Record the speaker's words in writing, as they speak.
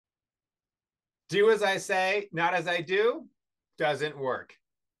Do as I say, not as I do, doesn't work.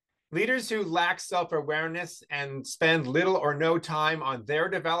 Leaders who lack self awareness and spend little or no time on their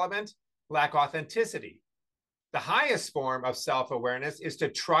development lack authenticity. The highest form of self awareness is to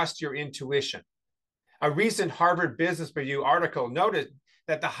trust your intuition. A recent Harvard Business Review article noted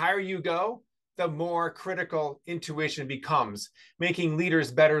that the higher you go, the more critical intuition becomes, making leaders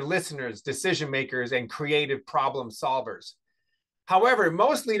better listeners, decision makers, and creative problem solvers. However,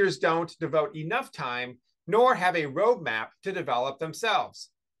 most leaders don't devote enough time nor have a roadmap to develop themselves.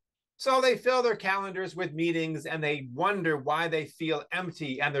 So they fill their calendars with meetings and they wonder why they feel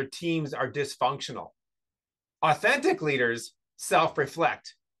empty and their teams are dysfunctional. Authentic leaders self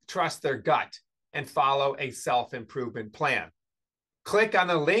reflect, trust their gut, and follow a self improvement plan. Click on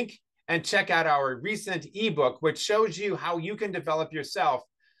the link and check out our recent ebook, which shows you how you can develop yourself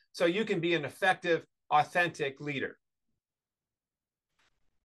so you can be an effective, authentic leader.